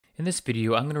In this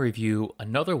video, I'm going to review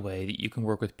another way that you can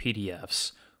work with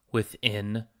PDFs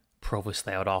within Profis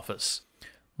Layout Office.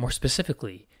 More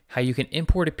specifically, how you can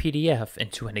import a PDF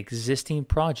into an existing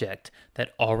project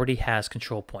that already has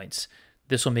control points.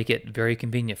 This will make it very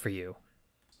convenient for you.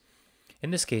 In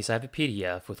this case, I have a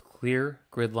PDF with clear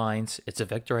grid lines. It's a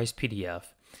vectorized PDF,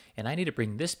 and I need to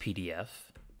bring this PDF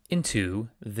into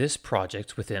this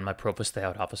project within my Profis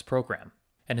Layout Office program.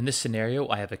 And in this scenario,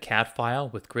 I have a CAD file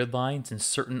with grid lines and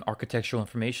certain architectural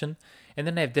information, and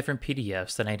then I have different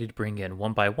PDFs that I need to bring in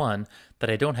one by one that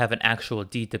I don't have an actual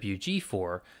DWG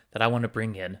for, that I want to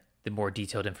bring in the more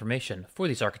detailed information for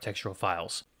these architectural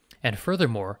files. And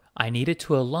furthermore, I need it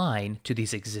to align to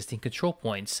these existing control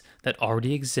points that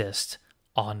already exist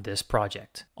on this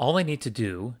project. All I need to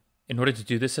do in order to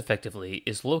do this effectively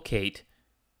is locate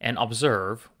and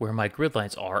observe where my grid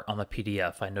lines are on the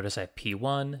PDF. I notice I have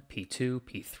P1, P2,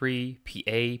 P3,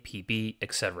 PA, PB,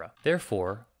 etc.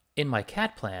 Therefore, in my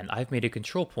CAD plan, I've made a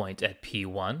control point at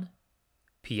P1,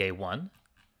 PA1,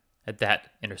 at that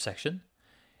intersection,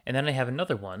 and then I have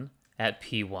another one at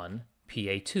P1,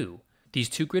 PA2. These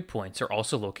two grid points are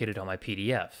also located on my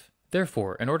PDF.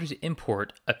 Therefore, in order to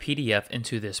import a PDF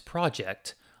into this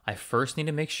project, I first need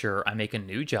to make sure I make a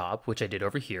new job, which I did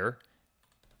over here.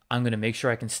 I'm going to make sure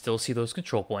I can still see those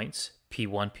control points,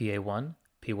 P1, PA1,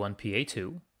 P1,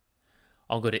 PA2.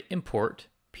 I'll go to Import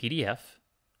PDF,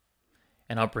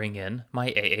 and I'll bring in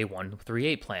my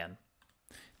AA138 plan.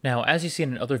 Now, as you've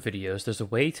seen in other videos, there's a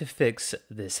way to fix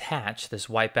this hatch, this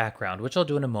white background, which I'll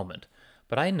do in a moment.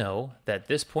 But I know that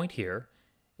this point here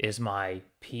is my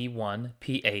P1,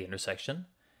 PA intersection,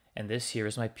 and this here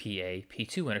is my PA,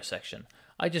 P2 intersection.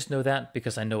 I just know that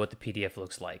because I know what the PDF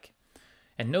looks like.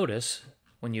 And notice,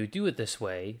 when you do it this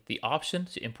way, the option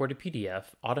to import a PDF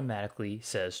automatically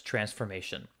says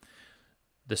transformation.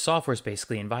 The software is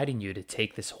basically inviting you to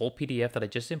take this whole PDF that I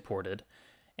just imported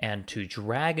and to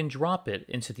drag and drop it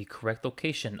into the correct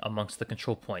location amongst the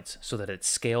control points so that it's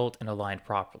scaled and aligned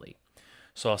properly.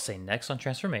 So I'll say next on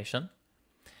transformation.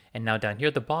 And now down here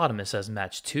at the bottom it says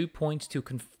match 2 points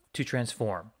to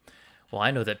transform. Well,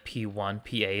 I know that P1,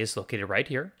 PA is located right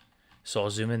here. So I'll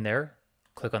zoom in there,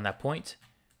 click on that point,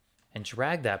 and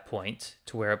drag that point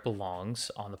to where it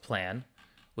belongs on the plan,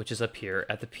 which is up here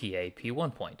at the PA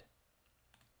P1 point.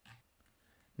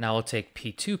 Now I'll take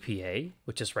P2 PA,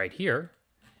 which is right here,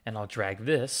 and I'll drag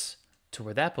this to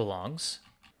where that belongs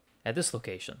at this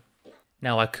location.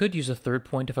 Now I could use a third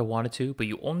point if I wanted to, but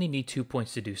you only need 2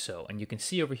 points to do so. And you can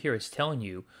see over here it's telling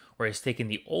you where it's taken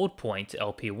the old point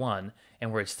LP1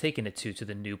 and where it's taken it to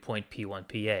the new point P1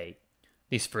 PA.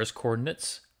 These first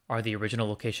coordinates are the original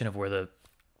location of where the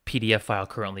PDF file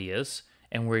currently is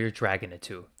and where you're dragging it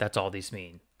to. That's all these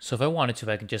mean. So if I wanted to,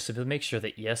 I can just simply make sure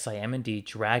that yes, I am indeed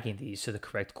dragging these to the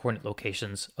correct coordinate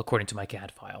locations according to my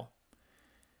CAD file.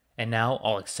 And now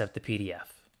I'll accept the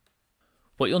PDF.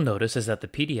 What you'll notice is that the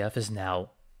PDF is now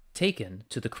taken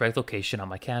to the correct location on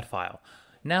my CAD file.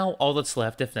 Now all that's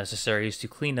left, if necessary, is to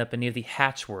clean up any of the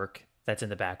hatch work that's in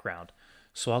the background.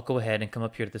 So I'll go ahead and come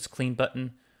up here to this clean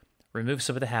button, remove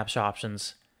some of the hatch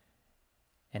options,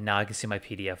 and now I can see my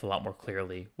PDF a lot more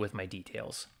clearly with my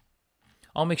details.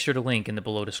 I'll make sure to link in the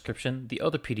below description the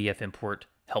other PDF import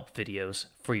help videos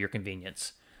for your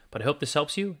convenience. But I hope this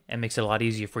helps you and makes it a lot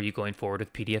easier for you going forward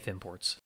with PDF imports.